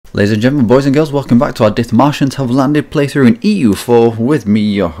Ladies and gentlemen, boys and girls, welcome back to our Dithmarschens have landed playthrough in EU4 with me,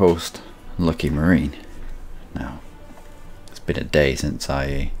 your host, Luckymarine. Now, it's been a day since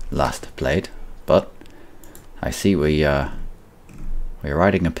I last played, but I see we're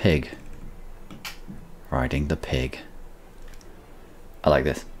riding a pig. Riding the pig. I like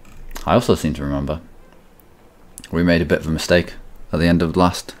this. I also seem to remember we made a bit of a mistake at the end of the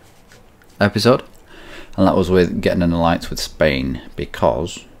last episode, and that was with getting an alliance with Spain,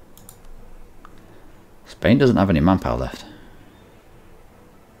 because Spain doesn't have any manpower left.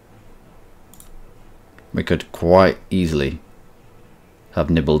 We could quite easily have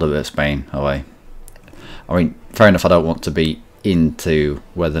nibbled a bit of Spain away. I mean, fair enough, I don't want to be into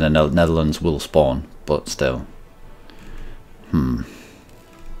whether the Netherlands will spawn, but still. Oh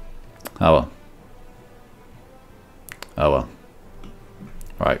well. Oh well.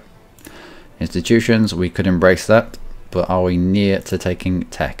 Right. Institutions, we could embrace that, but are we near to taking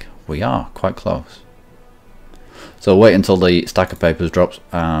tech? We are, quite close. So wait until the stack of papers drops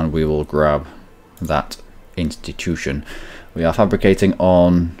and we will grab that institution. We are fabricating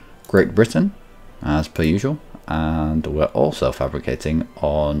on Great Britain as per usual, and we're also fabricating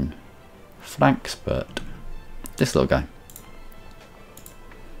on Frankfurt, this little guy.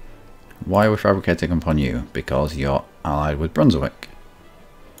 Why are we fabricating upon you? Because you're allied with Brunswick.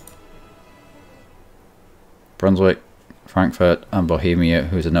 Brunswick, Frankfurt and Bohemia,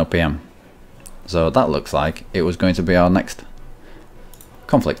 who's an OPM. So that looks like it was going to be our next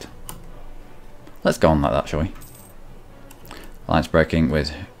conflict. Let's go on like that, shall we? Alliance breaking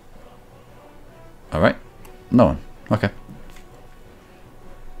with... Alright, no one. Okay.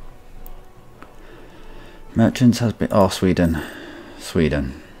 Merchants has been... Oh, Sweden.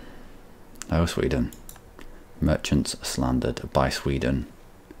 Sweden. Oh, Sweden. Merchants slandered by Sweden.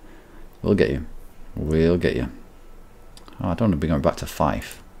 We'll get you. We'll get you. Oh, I don't want to be going back to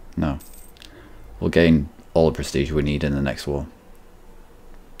 5. No. We'll gain all the prestige we need in the next war.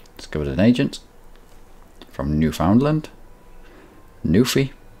 Let's go with an agent from Newfoundland.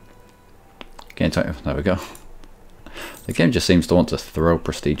 Newfie. There we go. The game just seems to want to throw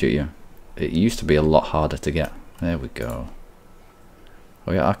prestige at you. It used to be a lot harder to get. There we go.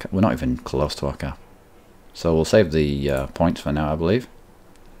 Oh yeah, we're not even close to our cap. So we'll save the points for now, I believe.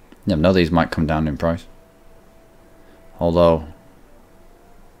 Yeah, no, these might come down in price. Although,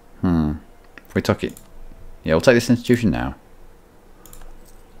 if we took it, yeah, we'll take this institution now.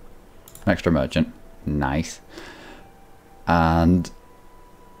 Extra merchant, nice. And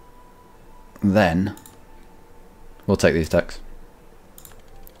then we'll take these decks,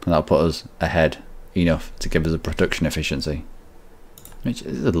 and that'll put us ahead enough to give us a production efficiency, which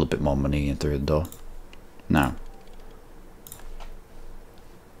is a little bit more money in through the door. Now,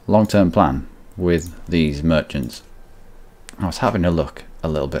 long-term plan with these merchants. I was having a look a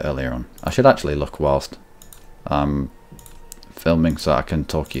little bit earlier on. I should actually look whilst I'm filming so I can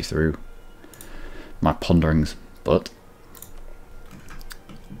talk you through my ponderings, but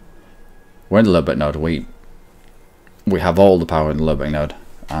we're in the Lübeck node. We have all the power in the Lübeck node,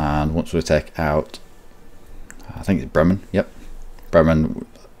 and once we take out, I think it's Bremen, yep, Bremen,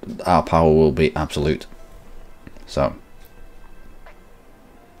 our power will be absolute. So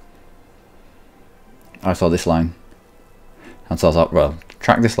I saw this line, and so I thought, well,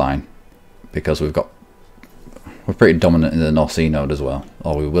 track this line, because we're pretty dominant in the North Sea node as well,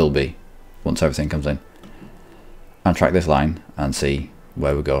 or we will be once everything comes in, and track this line and see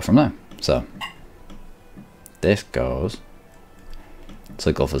where we go from there. So this goes to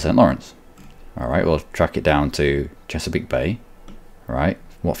the Gulf of St. Lawrence. Alright, we'll track it down to Chesapeake Bay. Right,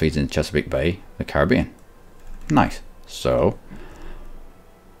 what feeds into Chesapeake Bay? The Caribbean. Nice. So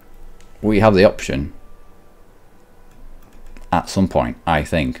we have the option at some point, I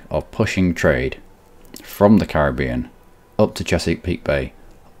think, of pushing trade from the Caribbean up to Chesapeake Bay,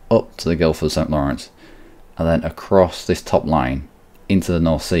 up to the Gulf of St. Lawrence, and then across this top line into the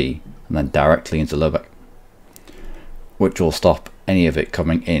North Sea, and then directly into Lübeck, which will stop any of it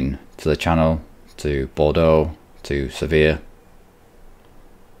coming in to the Channel, to Bordeaux, to Seville.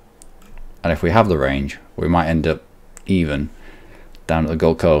 And if we have the range, we might end up even down at the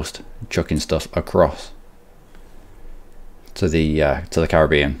Gold Coast, chucking stuff across to the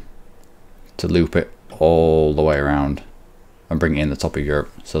Caribbean, to loop it all the way around and bring it in the top of Europe,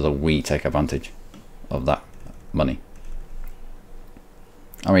 so that we take advantage of that money.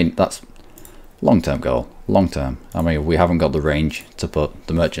 I mean, that's long-term goal, long-term. I mean, we haven't got the range to put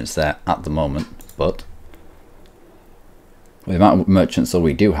the merchants there at the moment, but with the amount of merchants that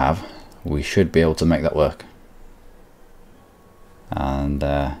we do have, we should be able to make that work. And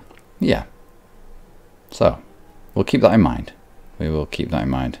yeah, so we'll keep that in mind. We will keep that in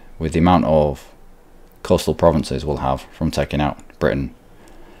mind. With the amount of coastal provinces we'll have from taking out Britain,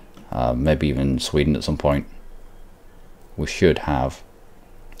 maybe even Sweden at some point, we should have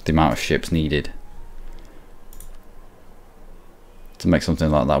the amount of ships needed to make something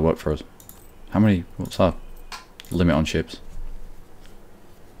like that work for us. How many, what's our limit on ships?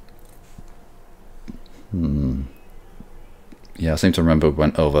 Yeah, I seem to remember we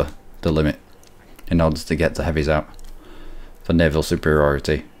went over the limit in order to get the heavies out for naval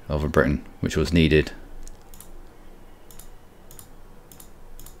superiority over Britain, which was needed.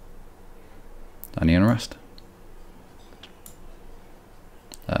 Any unrest?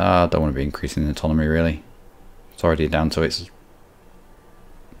 I don't want to be increasing the autonomy really. It's already down to its...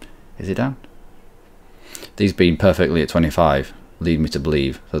 Is it down? These being perfectly at 25 lead me to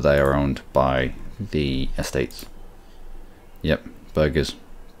believe that they are owned by the estates. Yep, burgers,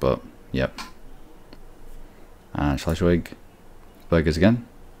 but yep. And Schleswig, burgers again.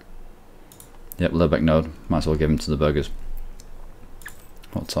 Yep, Lebeck node, might as well give them to the burgers.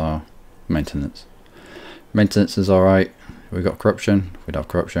 What's our maintenance? Maintenance is alright. We've got corruption, we'd have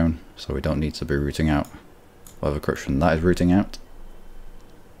corruption, so we don't need to be rooting out whatever corruption that is rooting out.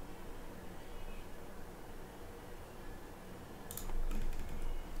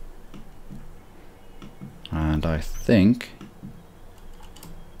 And I think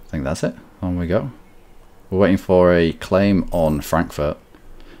that's it. On we go. We're waiting for a claim on Frankfurt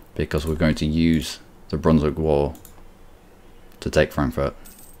because we're going to use the Brunswick War to take Frankfurt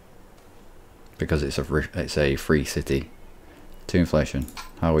because it's a free city. 2 inflation.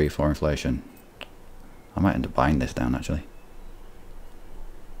 How are we for inflation? I might end up buying this down actually.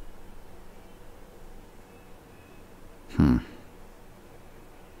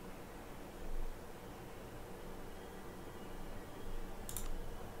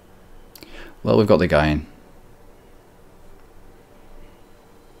 Well, we've got the guy in.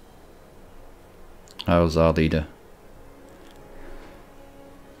 How's our leader?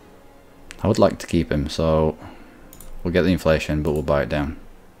 I would like to keep him, so we'll get the inflation, but we'll buy it down.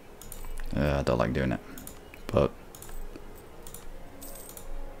 I don't like doing it, but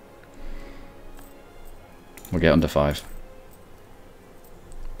we'll get under 5.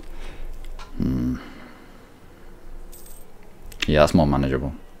 Yeah, that's more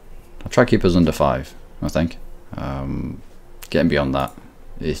manageable. I'll try to keep us under 5, I think. Getting beyond that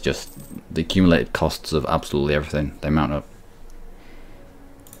is just the accumulated costs of absolutely everything. They mount up.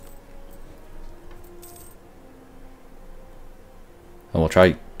 And we'll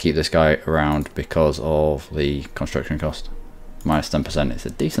try to keep this guy around because of the construction cost. Minus 10%, it's a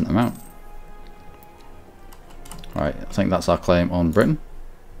decent amount. Alright, I think that's our claim on Britain.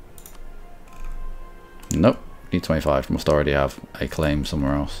 Nope, need 25. Must already have a claim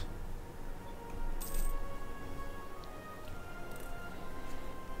somewhere else.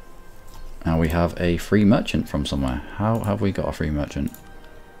 Now we have a free merchant from somewhere. How have we got a free merchant?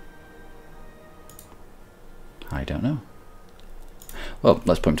 I don't know. Well,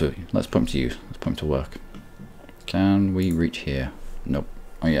 let's put him to use. Let's put him to work. Can we reach here? Nope.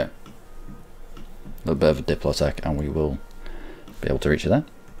 Oh yeah. A little bit of a diplotech and we will be able to reach there.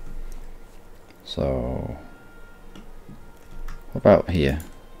 So what about here?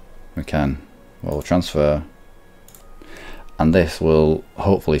 We can. Well, we'll transfer. And this will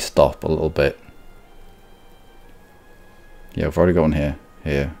hopefully stop a little bit. Yeah, we've already got one here,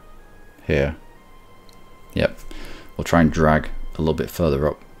 here, here. Yep. We'll try and drag a little bit further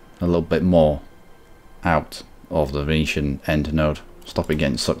up, a little bit more out of the Venetian end node. Stop it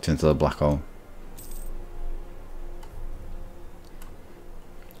getting sucked into the black hole.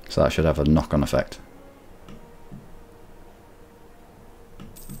 So that should have a knock-on effect.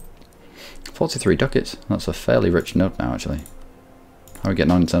 43 ducats. That's a fairly rich node now, actually. How are we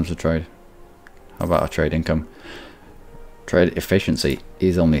getting on in terms of trade? How about our trade income? Trade efficiency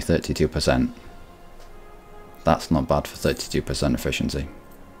is only 32%. That's not bad for 32% efficiency.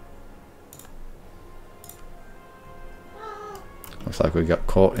 Looks like we got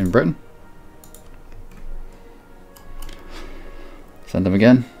caught in Britain. Send them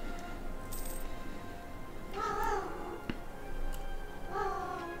again.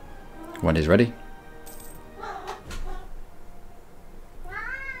 When he's ready.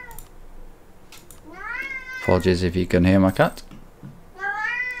 Apologies if you can hear my cat.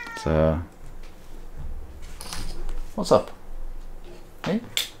 So, what's up? Hey,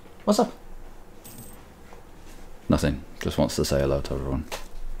 what's up? Nothing. Just wants to say hello to everyone.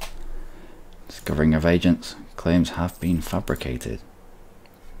 Discovering of agents. Claims have been fabricated.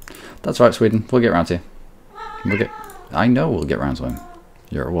 That's right, Sweden. We'll get round to you. I know we'll get round to him.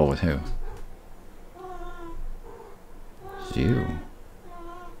 You're at war with who? you.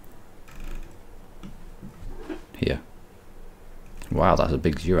 Here. Wow, that's a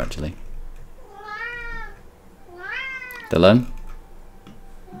big zoo actually. Dylan?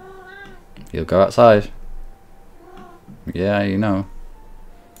 You'll go outside. Yeah, you know.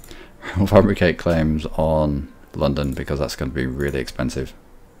 We'll fabricate claims on London because that's going to be really expensive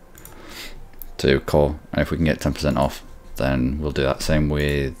to call. And if we can get 10% off, then we'll do that. Same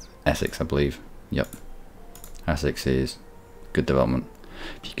with Essex, I believe. Yep. Essex is good development.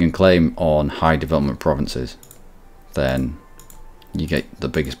 If you can claim on high development provinces, then you get the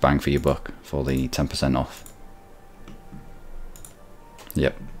biggest bang for your buck for the 10% off.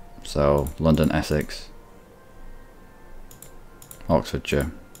 Yep. So London, Essex,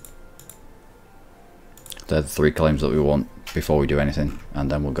 Oxfordshire. They're the 3 claims that we want before we do anything, and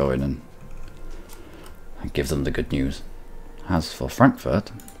then we'll go in and give them the good news. As for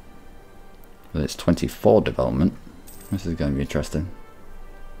Frankfurt, with its 24 development, this is going to be interesting.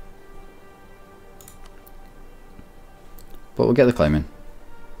 But we'll get the claim in.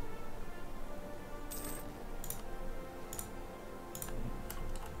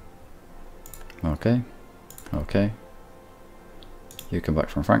 Okay, okay. You come back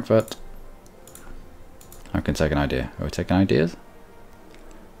from Frankfurt. I can take an idea. Are we taking ideas?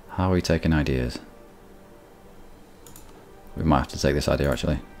 How are we taking ideas? We might have to take this idea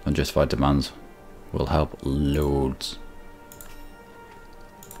actually. Unjustified demands will help loads.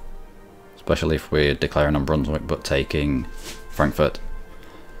 Especially if we're declaring on Brunswick but taking Frankfurt.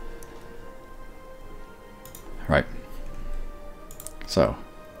 Right. So,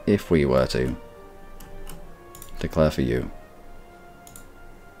 if we were to declare for you,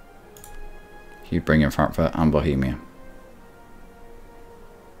 you bring in Frankfurt and Bohemia.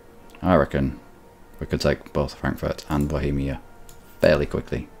 I reckon we could take both Frankfurt and Bohemia fairly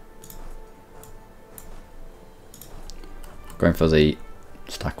quickly. Going for the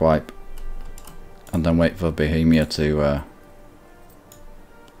stack wipe, and then wait for Bohemia to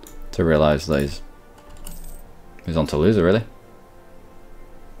realise that he's on to loser really.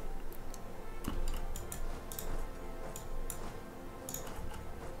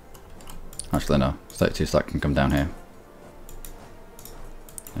 Actually no, 32 stack can come down here.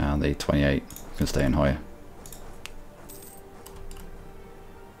 And the 28 can stay in Hoya.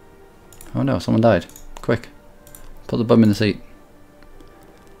 Oh no, someone died. Quick. Put the bum in the seat.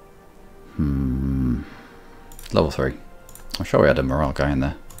 Level 3. I'm sure we had a morale guy in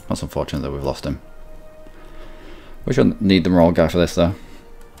there. That's unfortunate that we've lost him. We shouldn't need the morale guy for this though.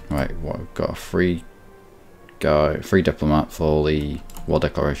 Right, what, we've got a free guy, free diplomat for the war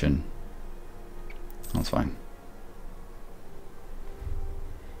declaration. That's fine.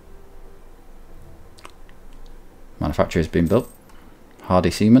 Manufacturer has been built.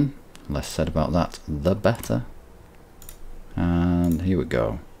 Hardy seaman. Less said about that, the better. And here we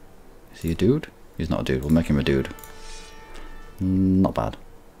go. Is he a dude? He's not a dude. We'll make him a dude. Not bad.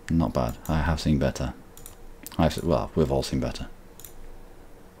 Not bad. I have seen better. Well, we've all seen better.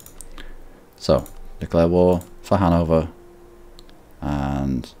 So, declare war for Hanover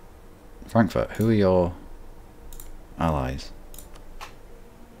and Frankfurt. Who are your allies?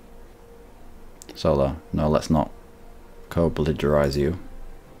 Solo. No, let's not co-belligerize you.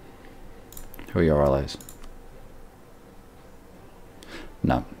 Who are your allies?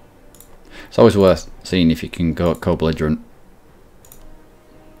 No. It's always worth seeing if you can go co-belligerent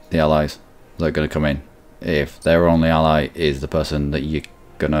the allies that are going to come in. If their only ally is the person that you're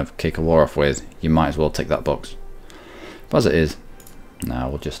going to kick a war off with, you might as well tick that box. But as it is, no,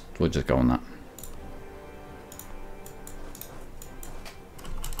 we'll just go on that.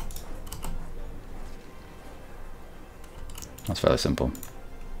 That's fairly simple.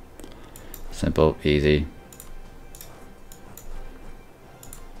 Simple, easy.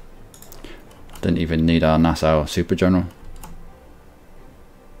 Didn't even need our Nassau Super General.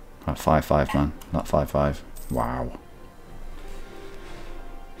 That 5-5 man, that 5-5. Wow.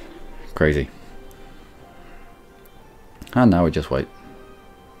 Crazy. And now we just wait.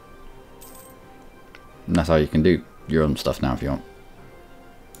 And that's how you can do your own stuff now if you want.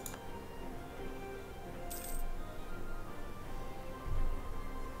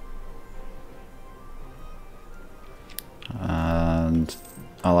 And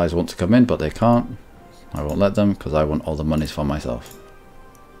allies want to come in but they can't. I won't let them because I want all the monies for myself.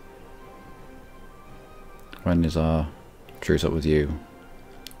 When is our truce up with you?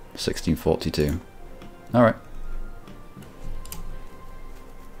 1642. Alright.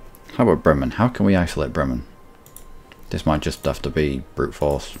 How about Bremen? How can we isolate Bremen? This might just have to be brute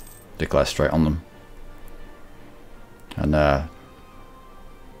force. Declare straight on them. And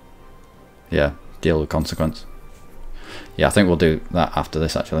yeah, deal with consequence. Yeah, I think we'll do that after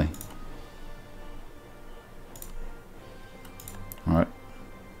this actually. Alright.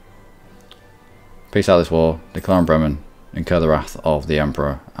 Peace out this war, declare on Bremen, incur the wrath of the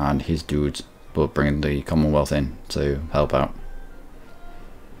Emperor and his dudes, but bring the Commonwealth in to help out.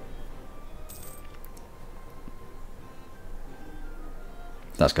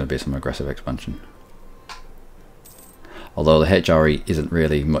 That's going to be some aggressive expansion. Although the HRE isn't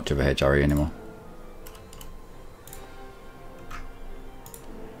really much of a HRE anymore.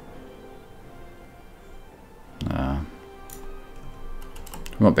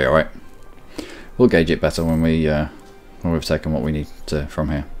 We won't be alright. We'll gauge it better when we've taken what we need to from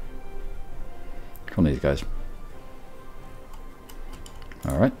here. Come on, these guys.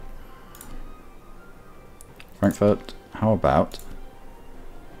 Alright. Frankfurt, how about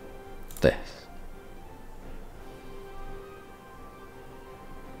this?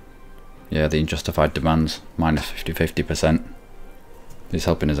 Yeah, the unjustified demands, minus 50%. He's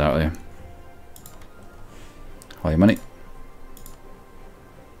helping us out here. All your money.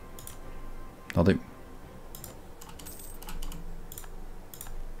 I'll do.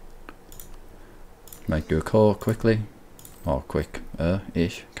 Make you a call quickly. Or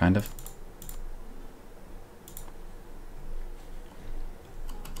quick-ish, kind of.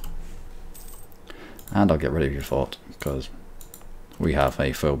 And I'll get rid of your fort, because we have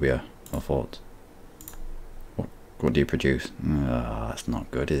a phobia of forts. What do you produce? Oh, that's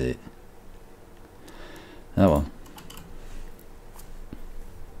not good, is it? Oh well.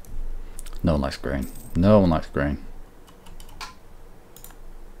 No one likes grain. No one likes grain.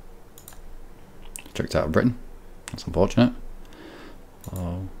 Tricked out of Britain. That's unfortunate.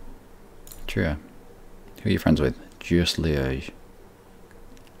 Oh, true. Who are you friends with? Just Liège.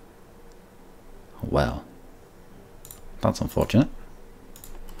 Well, that's unfortunate.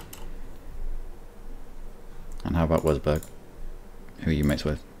 And how about Wurzburg? Who are you mates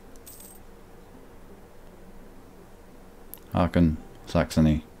with? Aachen,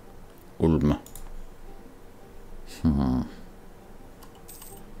 Saxony, Ulm.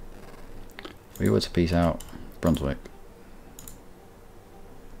 If we were to peace out Brunswick.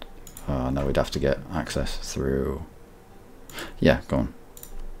 Oh no, we'd have to get access through. Yeah, go on.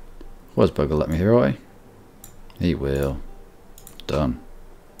 Wurzburg will let me through, eh? He will. Done.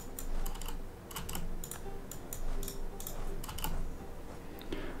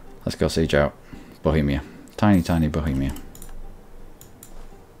 Let's go siege out Bohemia. Tiny, tiny Bohemia.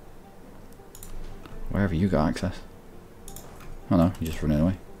 Wherever you got access. Oh no, you're just running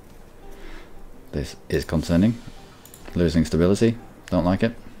away. This is concerning. Losing stability. Don't like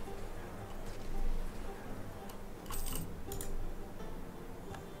it.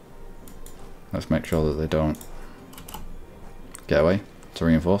 Let's make sure that they don't get away to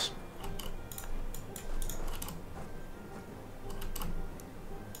reinforce.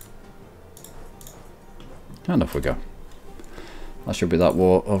 And off we go. That should be that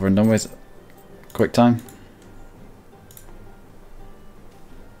war over and done with. Quick time.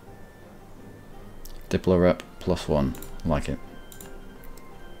 Diplo rep +1. Like it.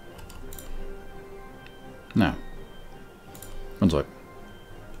 Now. Brunswick.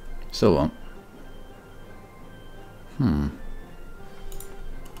 Still won't.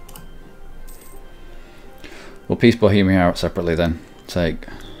 We'll piece Bohemia out separately then. Take...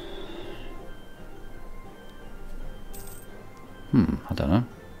 I don't know.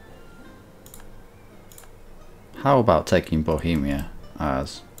 How about taking Bohemia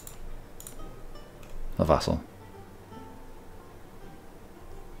as a vassal?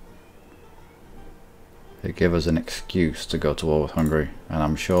 It give us an excuse to go to war with Hungary, and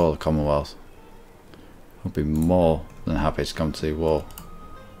I'm sure the Commonwealth will be more than happy to come to war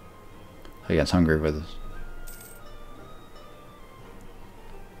against Hungary with us.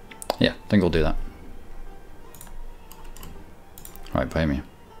 Yeah, I think we'll do that. Right, Bohemia.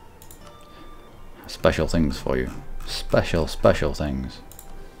 Special things for you. Special things.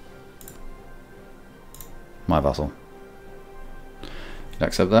 My vassal. You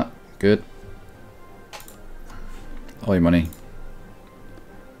accept that? Good. All your money.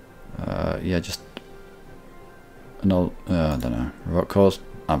 Yeah, just... No, I don't know. Revoke cause?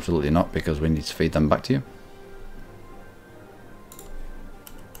 Absolutely not, because we need to feed them back to you.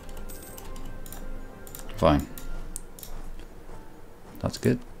 Fine. That's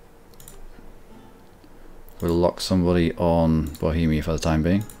good. We'll lock somebody on Bohemia for the time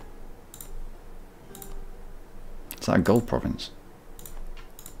being. Is that a gold province?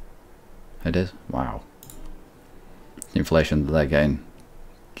 It is? Wow. The inflation that they're getting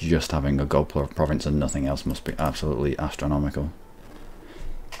just having a gold province and nothing else must be absolutely astronomical.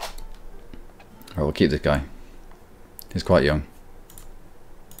 Alright, we'll keep this guy. He's quite young.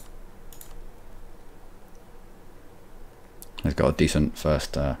 He's got a decent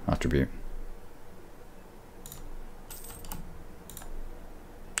first attribute.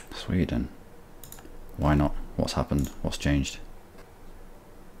 Sweden. Why not? What's happened? What's changed?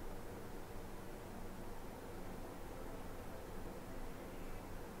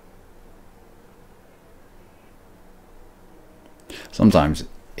 Sometimes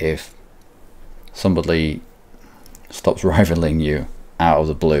if somebody stops rivaling you out of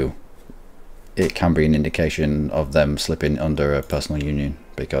the blue, it can be an indication of them slipping under a personal union,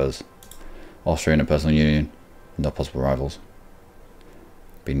 because Austria in a personal union, no possible rivals.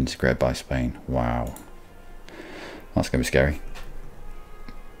 Being integrated by Spain. Wow. That's going to be scary.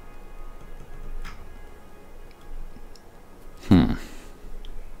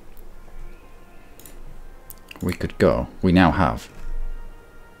 We could go. We now have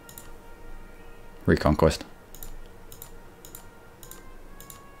Reconquest.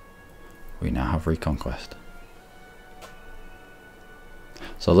 We now have Reconquest.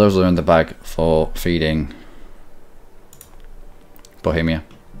 So those are in the bag for feeding Bohemia.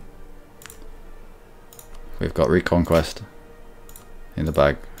 We've got Reconquest in the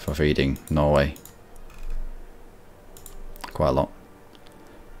bag for feeding Norway. Quite a lot.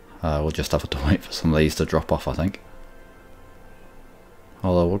 We'll just have to wait for some of these to drop off, I think.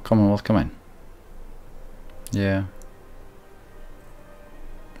 Although, will Commonwealth come in? Yeah.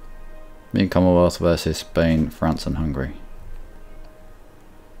 Me and Commonwealth versus Spain, France and Hungary.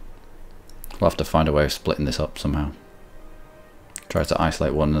 We'll have to find a way of splitting this up somehow. Try to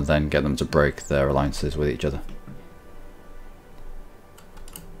isolate one and then get them to break their alliances with each other.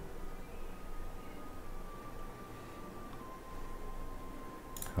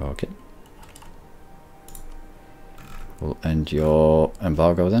 Okay. We'll end your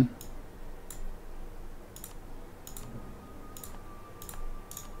embargo then.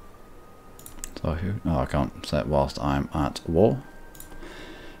 So who? Oh, I can't set whilst I'm at war.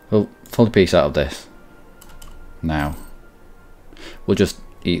 We'll fully peace out of this. Now, we'll just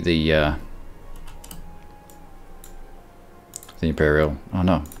eat the Imperial. Oh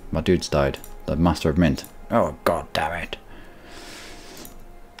no, my dude's died. The Master of Mint. Oh god damn it.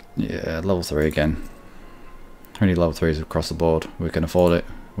 Yeah, level 3 again. We need level 3s across the board. We can afford it.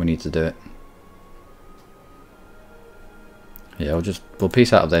 We need to do it. Yeah, we'll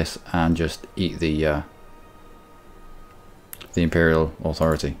peace out of this and just eat the Imperial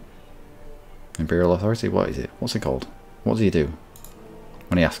Authority. Imperial Authority? What is it? What's it called? What does he do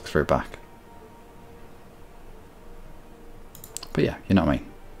when he asks for it back? But yeah, you know what I mean.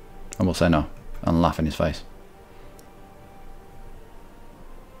 And we'll say no and laugh in his face.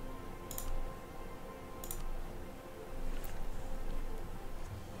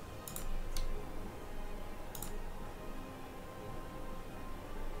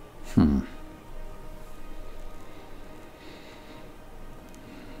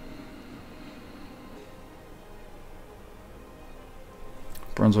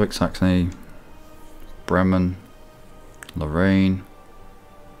 Brunswick, Saxony, Bremen, Lorraine.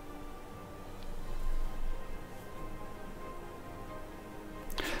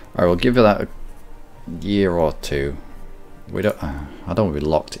 Alright, we'll give it that a year or two. We don't. I don't want to be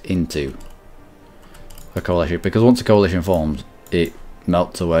locked into a coalition, because once a coalition forms, it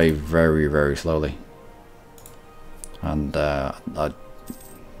melts away very, very slowly, and I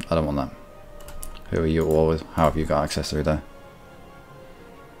don't want that. Who are you at war with? How have you got access through there?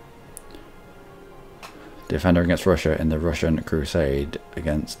 Defender against Russia in the Russian crusade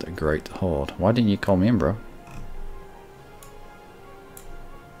against a great horde. Why didn't you call me in, bro?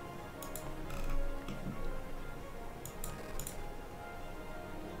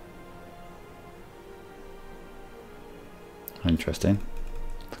 Interesting.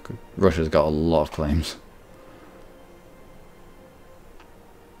 Russia's got a lot of claims.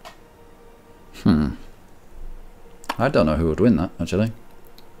 I don't know who would win that, actually.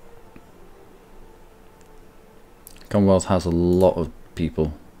 Commonwealth has a lot of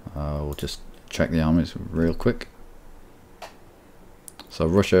people. We'll just check the armies real quick. So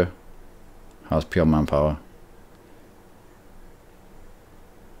Russia has pure manpower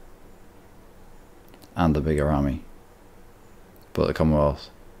and a bigger army, but the Commonwealth,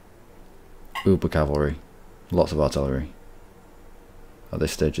 uber cavalry, lots of artillery. At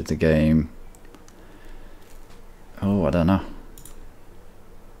this stage of the game, oh, I don't know.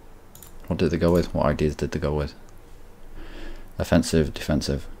 What did they go with? What ideas did they go with? Offensive,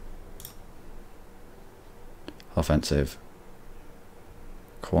 defensive, offensive,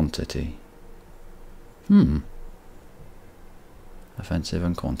 quantity. Offensive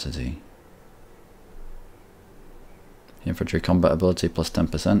and quantity. Infantry combat ability plus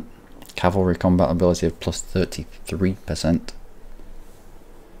 10%. Cavalry combat ability of plus 33%.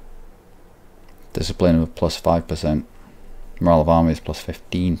 Discipline of plus 5%. Morale of armies plus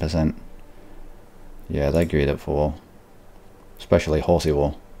 15%. Yeah, they're geared up for war. Especially horsey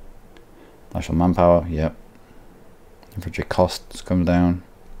war. National manpower, yep. Infantry costs come down.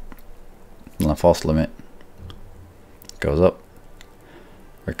 And the force limit goes up.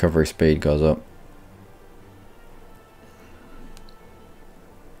 Recovery speed goes up.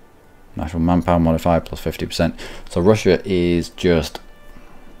 National manpower modifier plus 50%. So Russia is just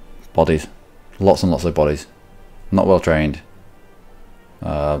bodies. Lots and lots of bodies. Not well trained.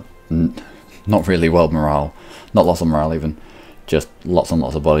 Not really well morale. Not lots of morale even. Just lots and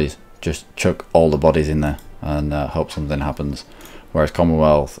lots of bodies. Just chuck all the bodies in there and hope something happens. Whereas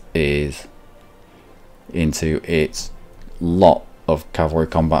Commonwealth is into its lot of cavalry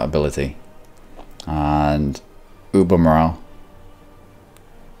combat ability and uber morale.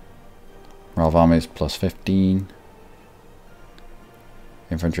 Morale of armies plus 15.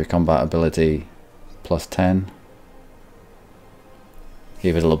 Infantry combat ability plus 10.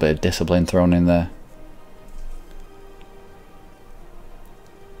 Give it a little bit of discipline thrown in there.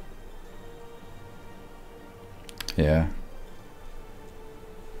 Yeah.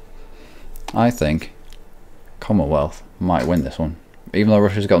 I think Commonwealth might win this one. Even though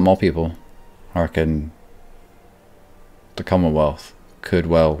Russia's got more people, I reckon the Commonwealth could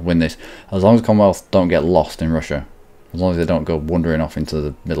well win this. As long as Commonwealth don't get lost in Russia. As long as they don't go wandering off into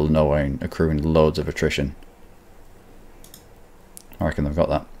the middle of nowhere and accruing loads of attrition. I reckon they've got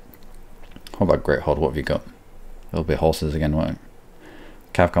that. What about Great Horde? What have you got? It'll be horses again, won't it?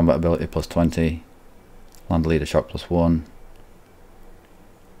 Cav combat ability plus 20. Land leader shock plus 1.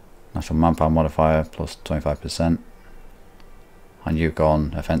 National manpower modifier plus 25%. And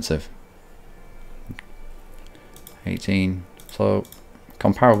Yukon offensive 18. So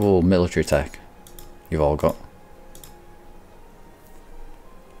comparable military tech you've all got.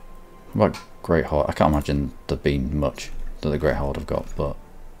 What about Great Horde? I can't imagine there being much that the Great Horde have got, but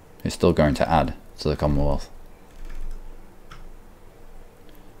it's still going to add to the Commonwealth.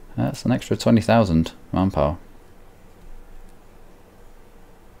 That's an extra 20,000 manpower.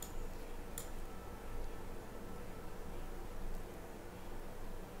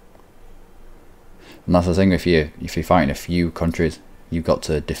 And that's the thing, if you're fighting a few countries, you've got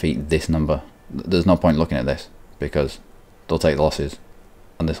to defeat this number. There's no point looking at this, because they'll take losses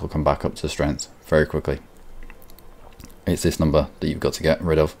and this will come back up to strength very quickly. It's this number that you've got to get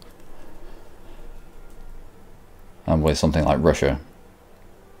rid of. And with something like Russia,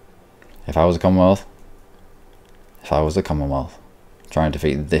 if I was a Commonwealth, trying to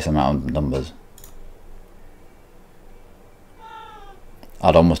defeat this amount of numbers,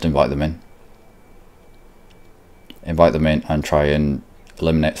 I'd almost invite them in. Invite them in and try and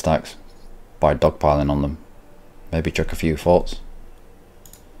eliminate stacks by dogpiling on them. Maybe chuck a few forts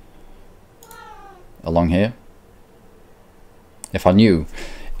along here. If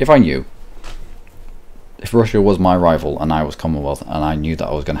Russia was my rival and I was Commonwealth and I knew that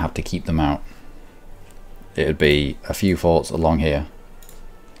I was going to have to keep them out, it would be a few forts along here.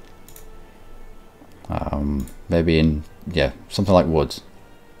 Maybe in, yeah, something like woods.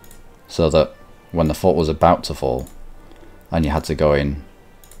 So that when the fort was about to fall and you had to go in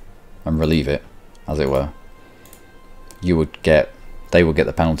and relieve it, as it were, they would get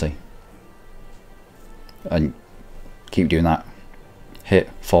the penalty. And keep doing that. Hit,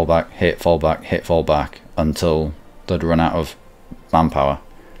 fall back, hit, fall back, hit, fall back, until they'd run out of manpower,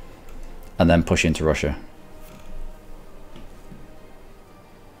 and then push into Russia.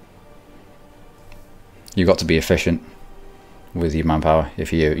 You've got to be efficient with your manpower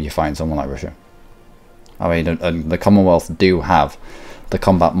if you find someone like Russia. I mean, and the Commonwealth do have the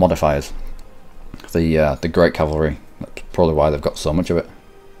combat modifiers, the great cavalry. That's probably why they've got so much of it.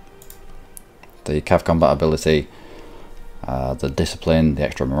 The cav combat ability, the discipline, the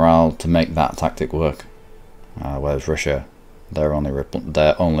extra morale to make that tactic work. Whereas Russia, they're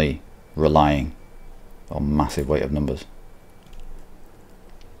only relying on massive weight of numbers.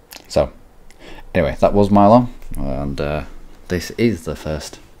 So, anyway, that was Milo, and this is the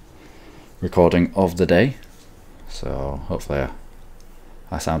first recording of the day. So hopefully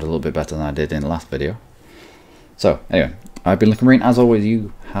I sound a little bit better than I did in the last video. So anyway, I've been Luckymarine. As always,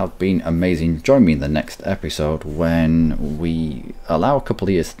 you have been amazing. Join me in the next episode when we allow a couple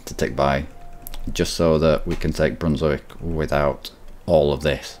of years to tick by, just so that we can take Brunswick without all of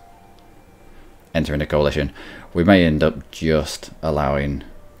this. Entering a coalition. We may end up just allowing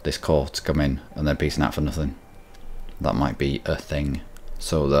this corps to come in and then piecing out for nothing. That might be a thing,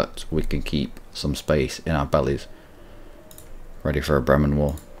 so that we can keep some space in our bellies Ready for a Bremen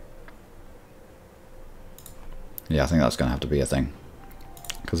War. Yeah, I think that's going to have to be a thing.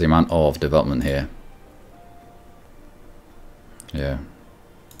 Because the amount of development here. Yeah.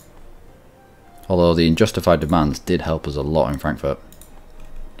 Although the unjustified demands did help us a lot in Frankfurt.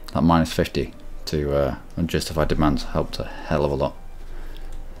 That minus 50 to unjustified demands helped a hell of a lot.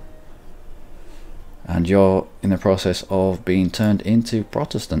 And you're in the process of being turned into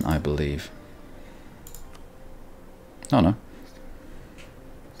Protestant, I believe. Oh no.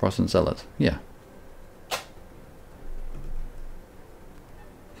 Protestant zealots, yeah.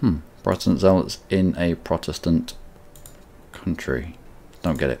 Protestant zealots in a Protestant country.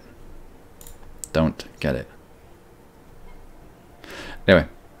 Don't get it. Don't get it. Anyway,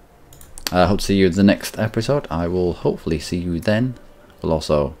 I hope to see you in the next episode. I will hopefully see you then. We'll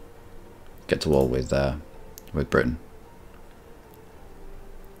also get to war with Britain.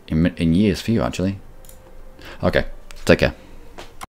 In years for you, actually. Okay, take care.